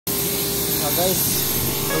guys,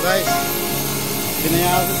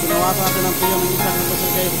 ginawa sa atin ng tuyo ng isang kasi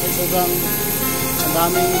guys, sobrang ang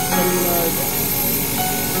daming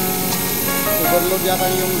overload yata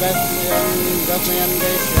yung gas na yan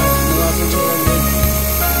guys. Nawasan ko yan guys.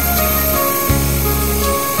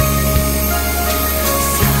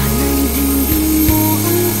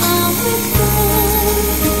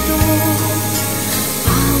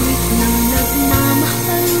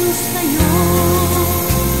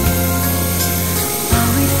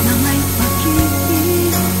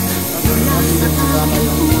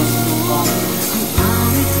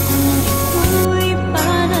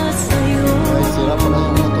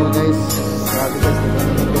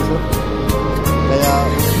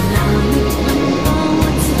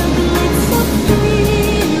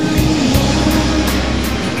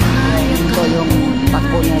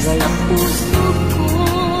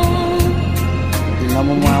 Tingnan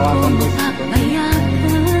mo mahawakan guys.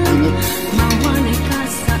 Mawalay ka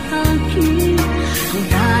sa akin. Ang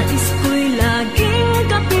nais ko'y laging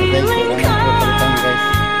kapiling ka.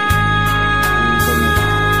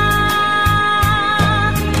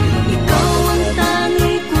 Ikaw ang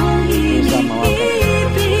tangi kong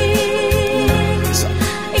iniibig.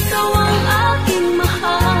 Ikaw ang aking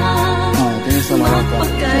mahal.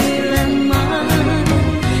 Magpakailanman.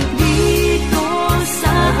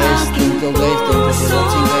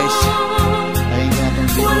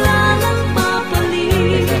 Wala nang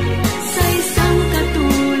papalit sa isang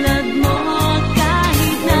katulad mo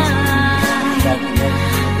kahit na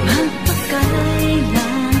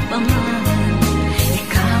magpakailan pa man,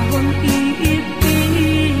 ikaw ang iibigin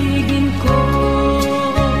ko.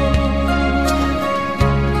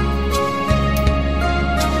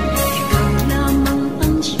 Ikaw lamang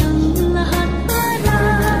ang siyang lahat para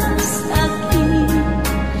sa akin.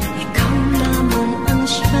 Ikaw lamang ang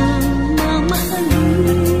siyang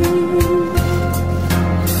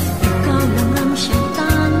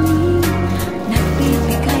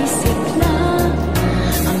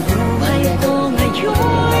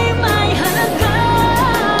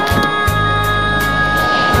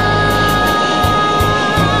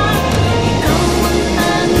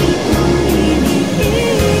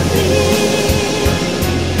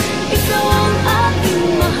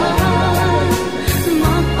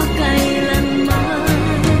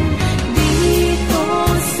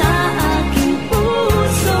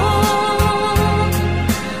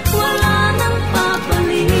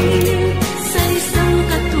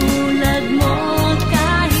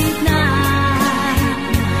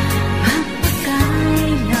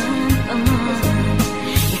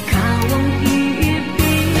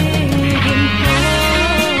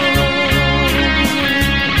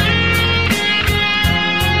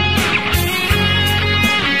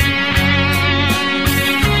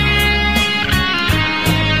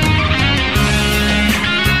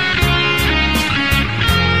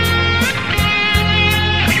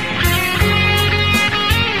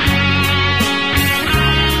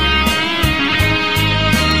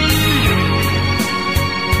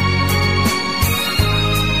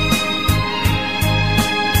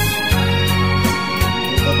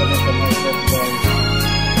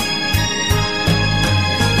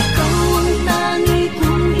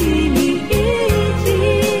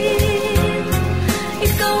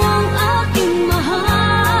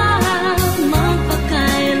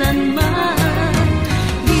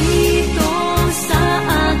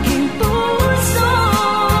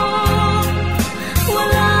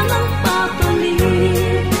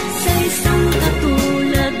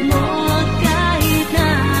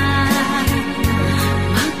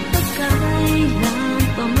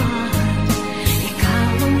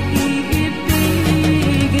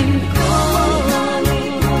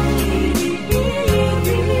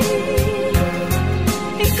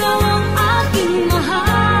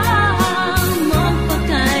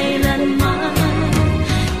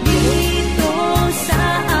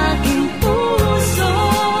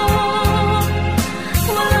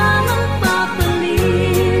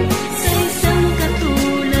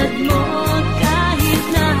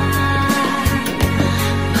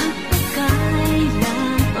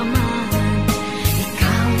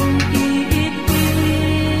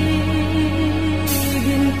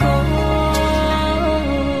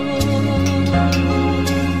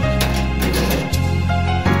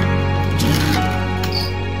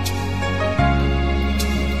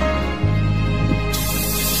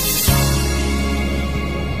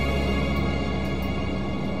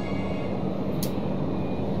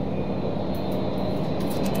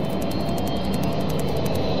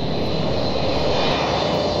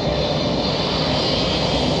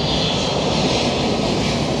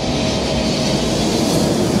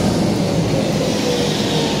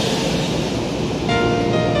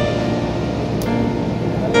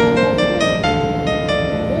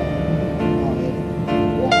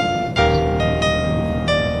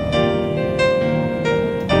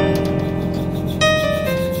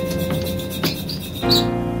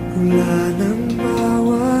Bigla nang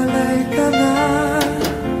mawalay ka na.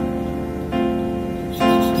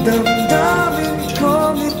 Damdamin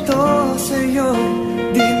kong ito sa'yo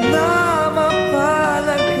di na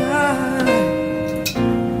mapalagay.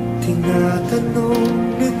 Tinatanong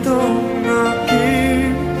nitong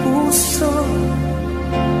aking puso,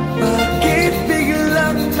 bakit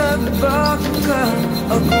biglang nagbago?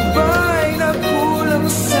 Ako ba'y nagkulang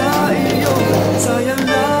sa iyo? Sayang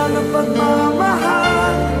lang ang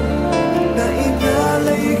pagmamahal na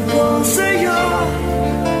inalay ko sa'yo.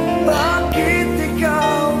 Bakit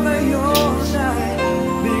ikaw ngayon ay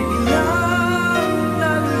biglang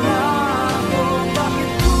naglaho?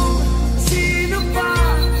 Bakit kung sino pa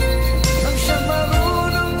ang siyang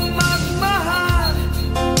marunong magmahal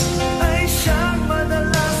ay siyang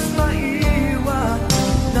madalas maiwan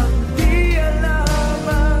nang di alam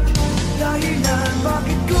ang dahilan?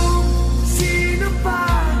 Bakit kung sino pa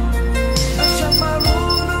ang siyang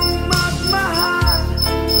marunong magmahal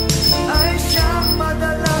ay siyang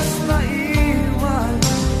madalas maiwan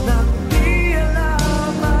nang di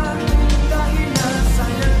alam ang dahilan?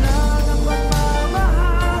 Sayang lang ang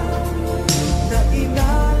pagmamahal na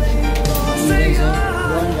inalay ko sa'yo.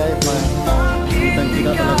 Bakit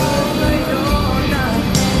ikaw ngayon ay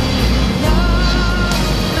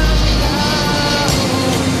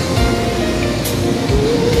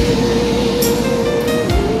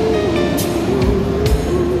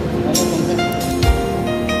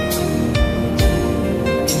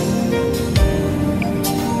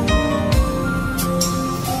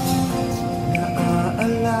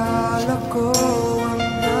naaalala ko ang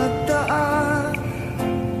nagdaan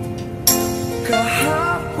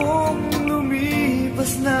kahapong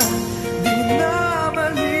lumipas na, di na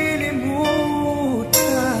malilimutan.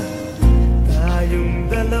 Tayong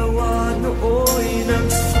dalawa nooy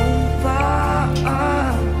nagsumpaan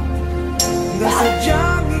na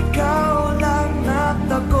sadyang ikaw lang at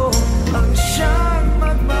ako ang siyang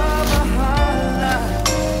magmamahalan.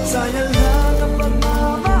 Sayang lang ang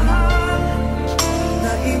pagmamahal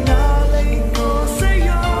na inalay ko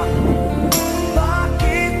sa'yo.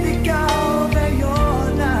 Bakit ikaw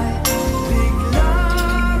ngayon ay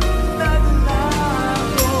biglang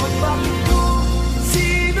naglaho? Bakit kung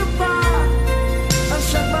sino pa ang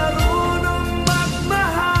siyang marunong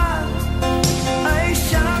magmahal ay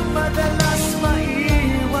siyang madalas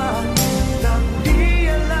maiwan nang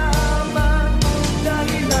di alam ang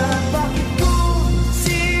dahilan? Bakit kung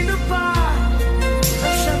sino pa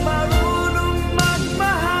ang siyang marunong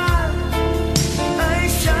magmahal ay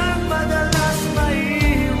siyang madalas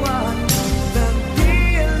maiwan nang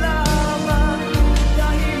di alam ang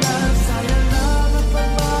dahilan? Sayang lang ang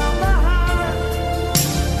pagmamahal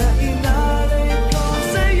na inalay ko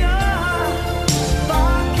sa'yo.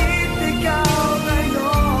 Bakit ikaw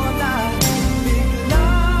ngayon ay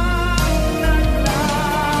biglang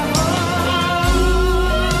naglaho?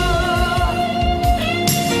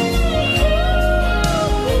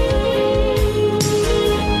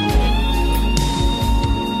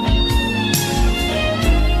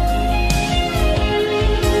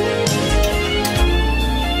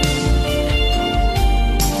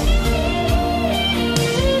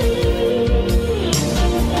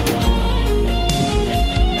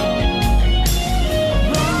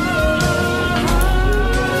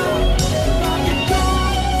 Bakit kung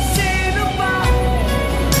sino pa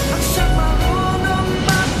ang siyang marunong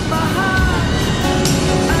magmahal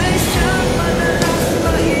ay siyang madalas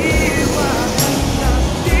maiwan nang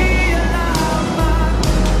di alam ang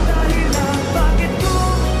dahilan? Bakit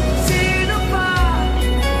kung sino pa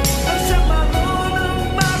ang siyang marunong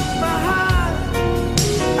magmahal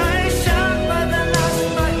ay siyang madalas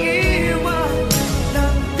maiwan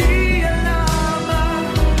nang di alam ang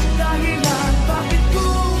dahilan? Bakit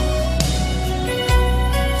kung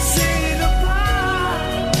sino pa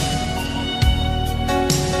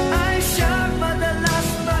ay siyang madalas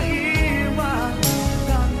maiwan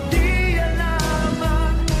nang di alam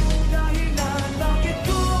ang dahilan? Bakit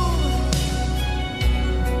kung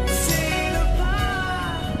sino pa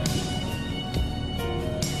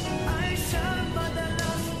ay siyang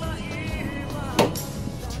madalas maiwan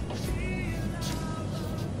nang di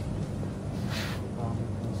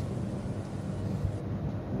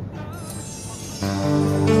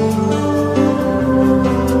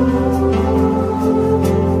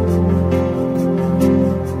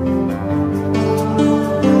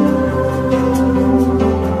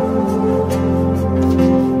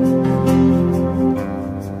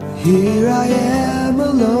Here I am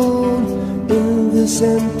alone in this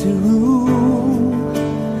empty room.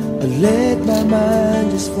 I let my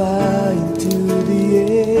mind just fly into the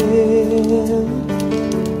air.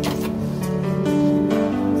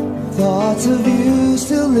 Thoughts of you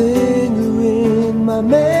still linger in my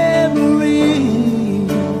memory,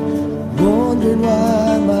 wondering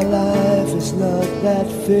why my life is not that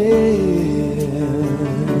fair.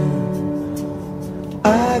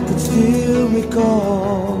 I could still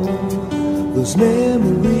recall those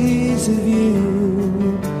memories of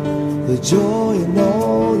you, the joy and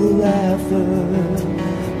all the laughter,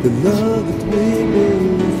 the love that we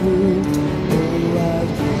made through. Oh, I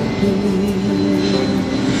can't believe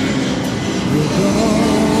you're gone.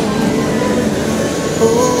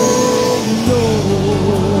 Oh no.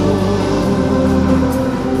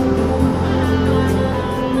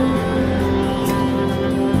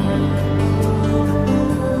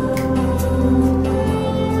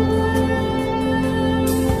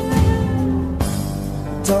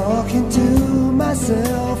 Talking to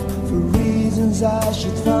myself for reasons I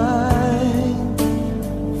should find,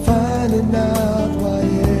 finding out why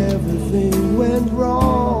everything went wrong.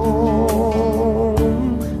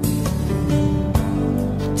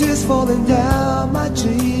 Tears falling down my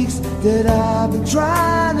cheeks that I've been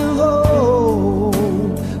trying to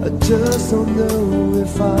hold. I just don't know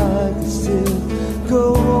if I can still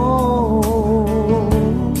go on.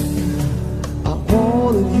 I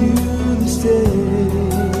wanted you to stay,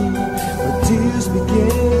 tears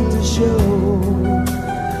began to show.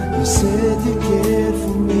 You said you cared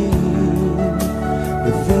for me,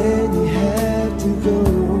 but then you had to go.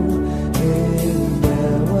 And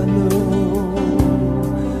now I know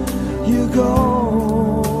you're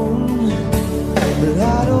gone, but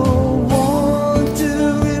I don't want to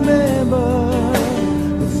remember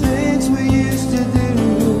the things we used to do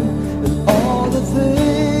and all the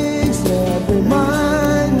things that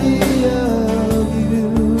remind me of you.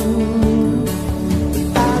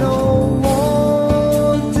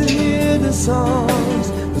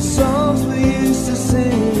 The songs we used to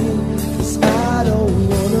sing, 'cause I don't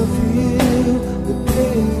wanna feel the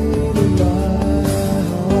pain in my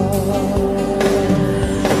heart.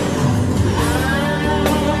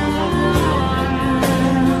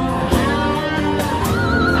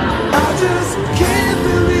 I just can't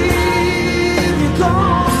believe you're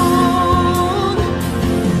gone,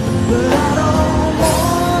 but I don't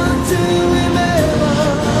want to remember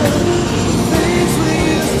the things we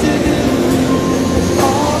used to do.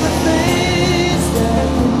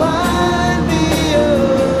 Remind me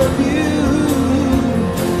of you,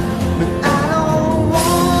 but I don't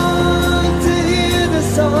want to hear the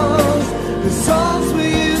songs we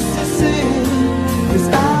used to sing, 'cause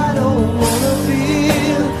I don't wanna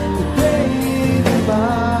feel the pain in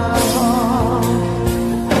my heart.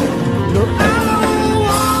 No, I don't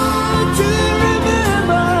want to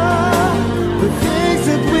remember the things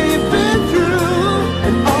that we've been through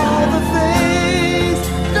and all the things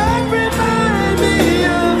that remind me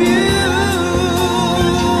of you.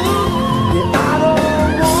 Yeah, I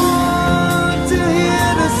don't want to hear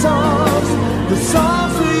the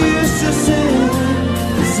songs we used to sing,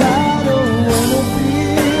 'cause I don't wanna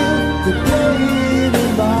feel the pain in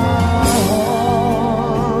my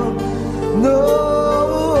heart. No,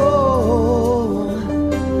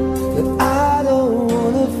 that I don't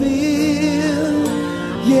wanna feel.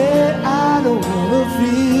 Yeah, I don't wanna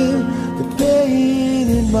feel the pain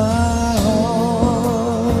in my heart.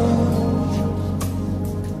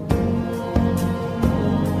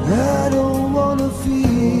 I don't wanna feel.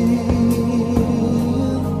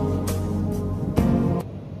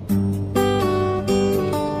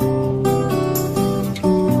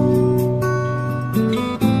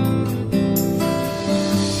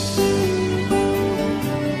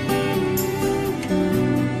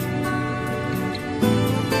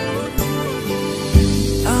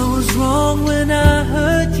 I was wrong when I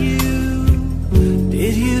hurt you.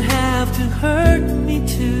 Did you have to hurt me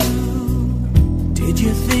too? Did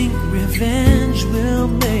you think revenge will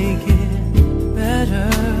make it better?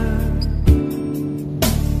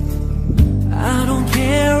 I don't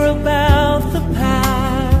care about the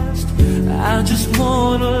past, I just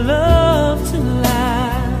want a love to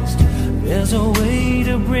last. There's a way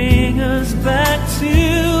to bring us back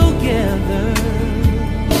together.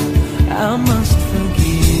 I must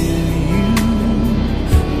forgive you,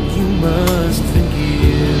 you must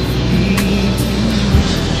forgive me too.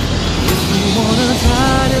 If we wanna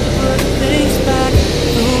try to put things back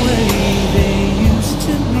the way they used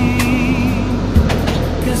to be,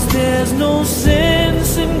 'cause there's no sense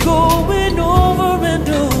in going over and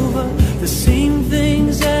over the same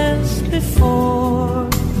things as before.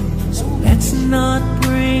 So let's not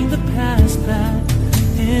bring the past back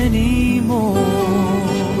anymore.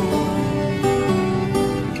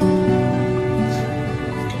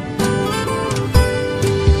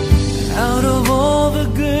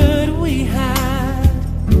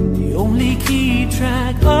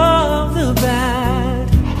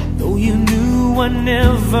 I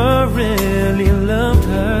never really loved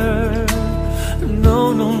her.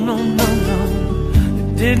 No, no, no, no, no.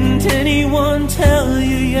 Didn't anyone tell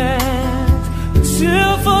you yet? To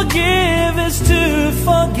forgive is to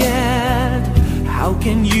forget. How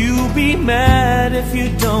can you be mad if you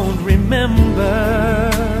don't remember?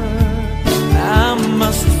 I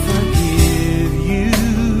must forgive you.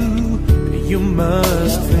 You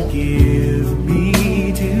must forgive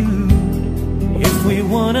me too. If we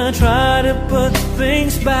wanna try to put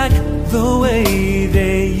things back the way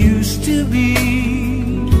they used to be.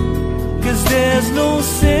 'Cause there's no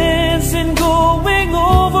sense in going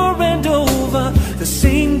over and over the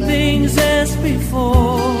same things as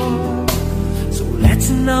before. So let's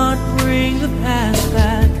not bring the past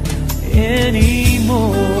back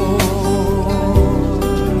anymore.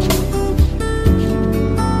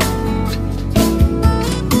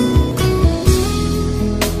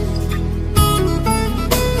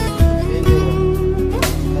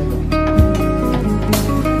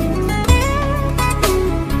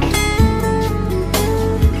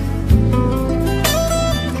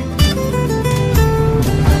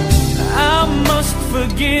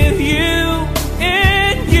 Forgive you,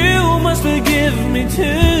 and you must forgive me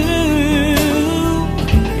too.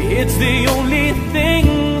 It's the only thing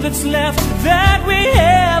that's left that we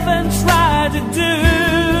haven't tried to do.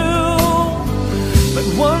 But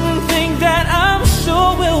one thing that I'm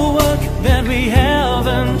sure will work that we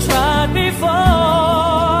haven't tried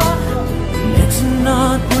before. Let's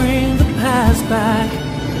not bring the past back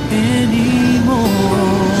anymore.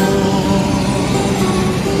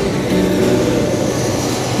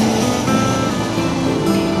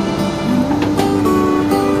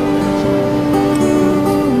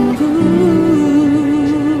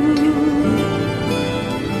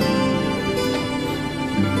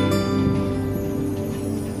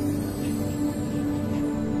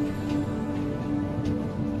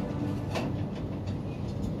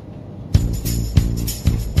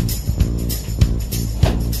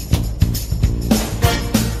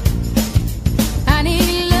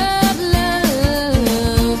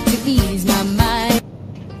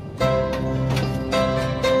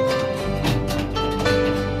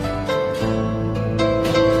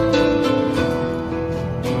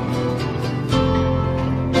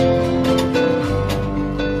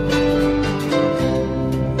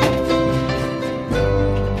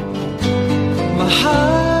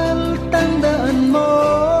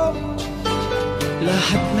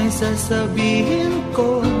 Sasabihin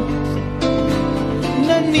ko,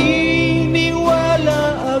 naniniwala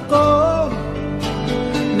ako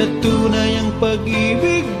na tunay ang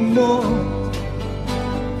pag-ibig mo.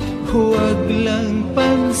 Huwag lang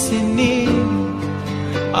pansinin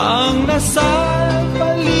ang nasa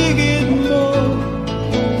paligid mo.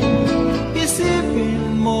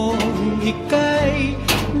 Isipin mo, ika'y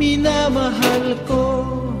minamahal ko.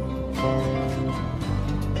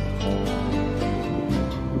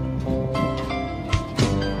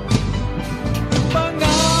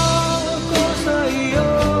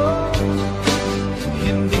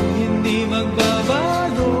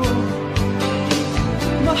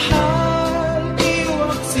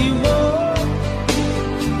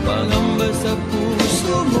 Sa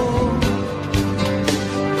puso mo,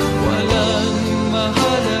 walang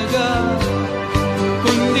mahalaga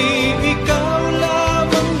kundi ikaw lang.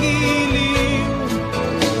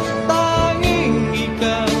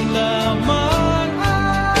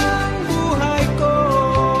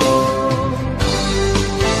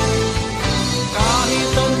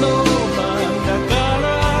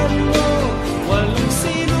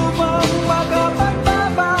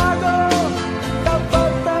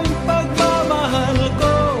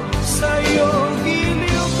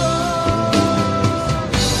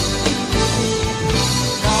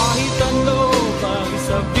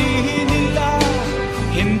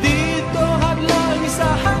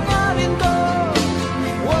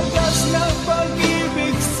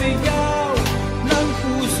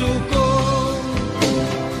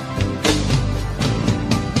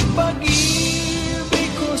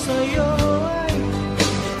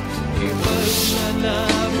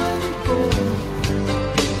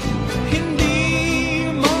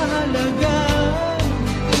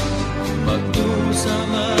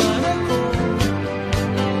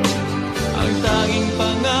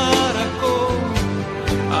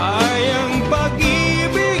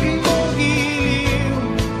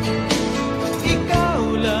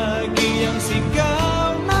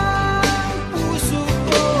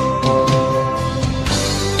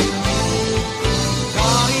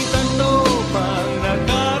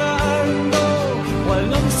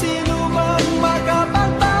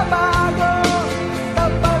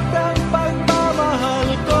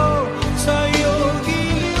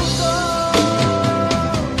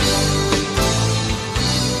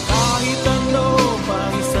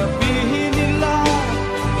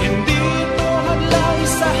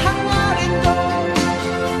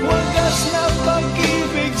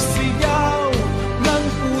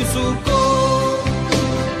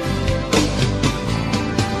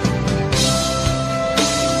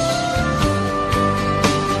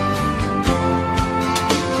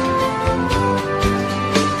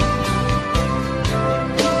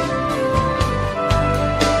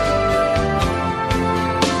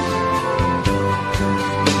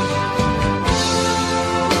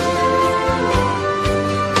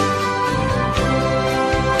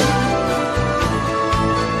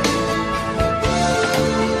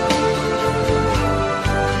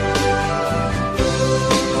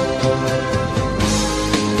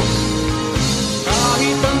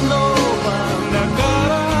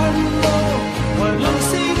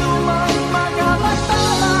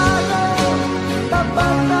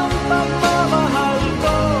 pagmamahal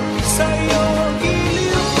ko sa'yo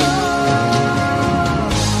giliw ko.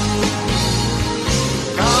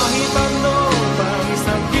 Kahit ano pang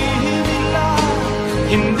sabihin nila,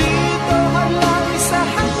 hindi ko halang sa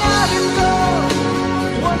hangarin ko.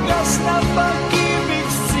 Wagas na pag-ibig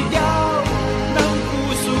sigaw ng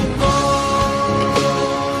puso ko.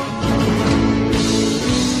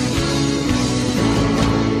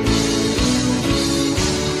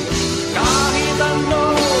 Kahit ano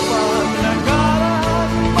pa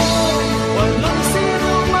nakaraan mo, walang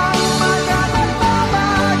sino mang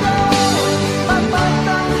magkakapagbago. Tapat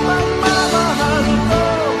ang pagmamahal ko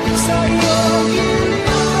sa'yo giliw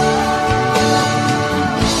ko.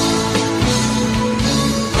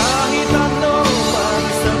 Kahit ano pang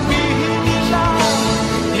sabihin nila,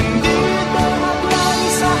 hindi ko halang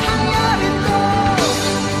sa hangarin ko.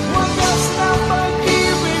 Wagas na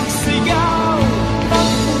pag-ibig sigaw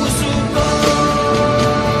ng puso ko.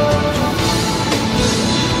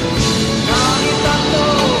 Kahit ano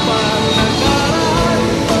pang nakaraan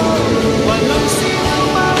mo, walang sino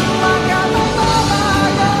mang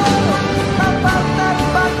magkakapagbago. Tapat ang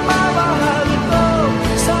pagmamahal ko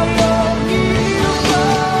sa'yo giliw ko.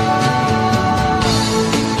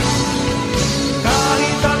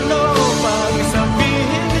 Kahit ano pang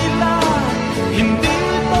sabihin nila, hindi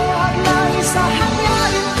ko halang sa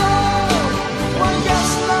hangarin ko.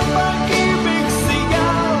 Wagas na pag-ibig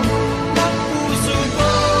sigaw ng puso ko.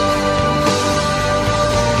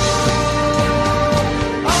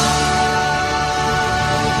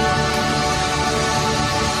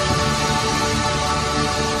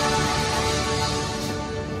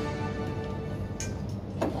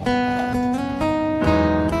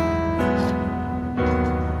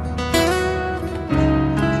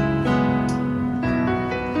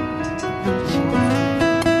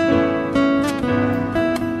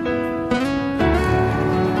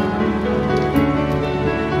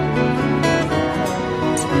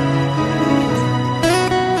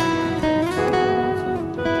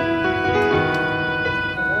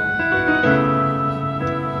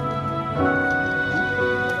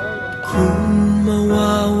 Kung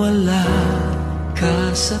mawawala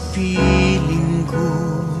ka sa piling ko,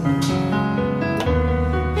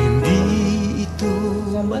 hindi ito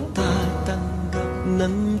matatanggap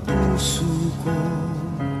ng puso ko.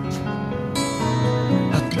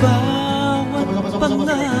 At bawat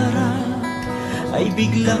pangarap ay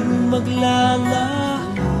biglang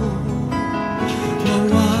maglalaho,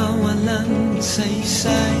 mawawalan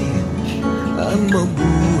saysay ang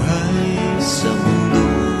mabuhay sa mundo.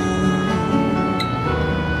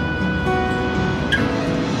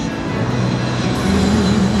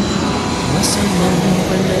 Masamang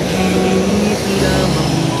panaginip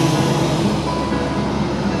lamang to,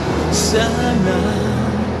 sana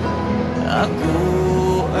ako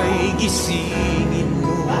ay gisingin mo.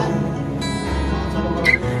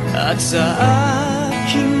 At sa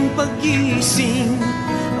aking pagising,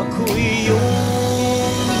 ako'y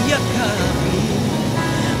iyong yakapin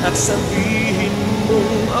at sabihin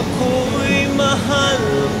mong ako'y mahal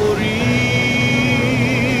mo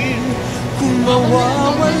rin. Kung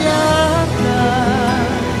mawawala ka,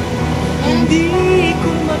 hindi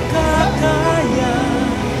ko makakaya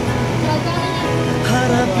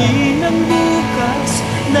harapin ang bukas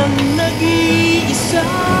ng nag-iisa.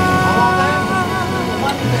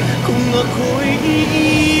 Kung ako'y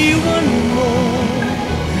iiwan mo,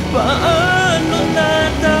 paano na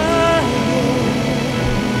tayo?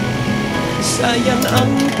 Sayang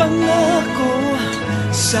ang pangako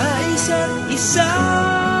sa isa't isa.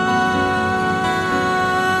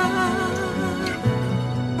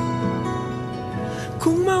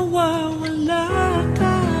 Kung mawawala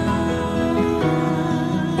ka,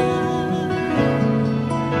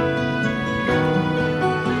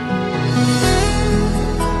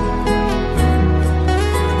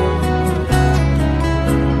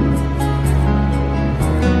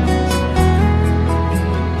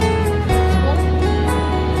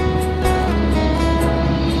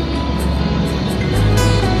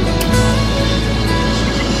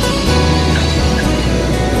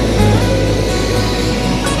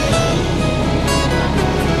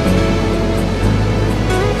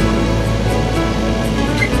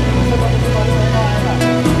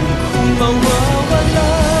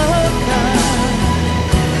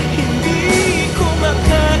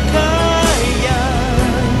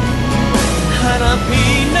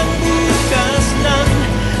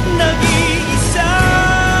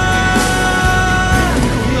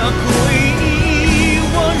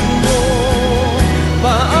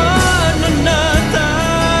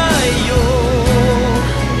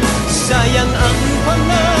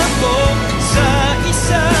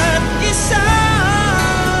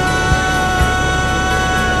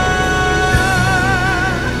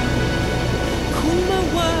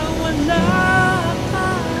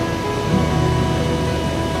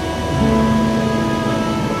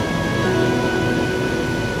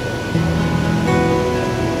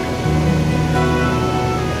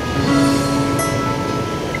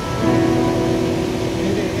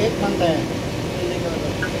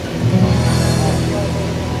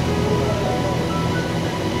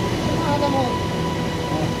 mo.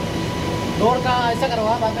 Door ka isa ka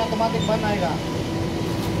raw, basta automatic ban na ka.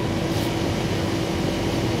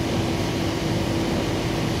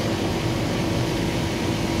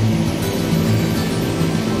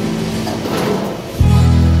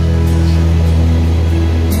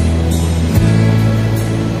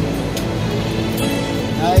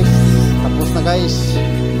 Guys, tapos na guys.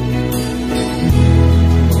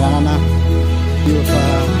 Wala na view sa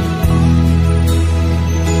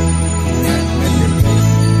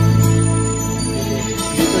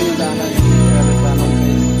dito yung daanan yung aeroplano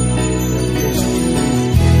guys.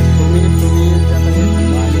 2 minutes yata yun.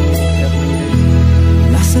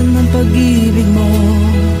 Nasaan ang pag-ibig mo?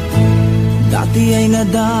 Dati ay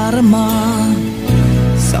nadarama,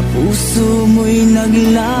 sa puso mo'y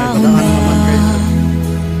naglaho na.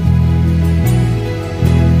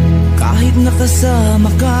 Kahit nakasama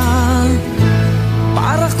ka,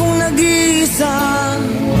 para kong nag-iisa.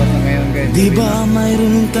 Di ba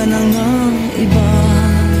mayroon ka na nga iba?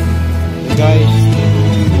 Guys,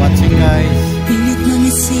 watching guys. Pilit na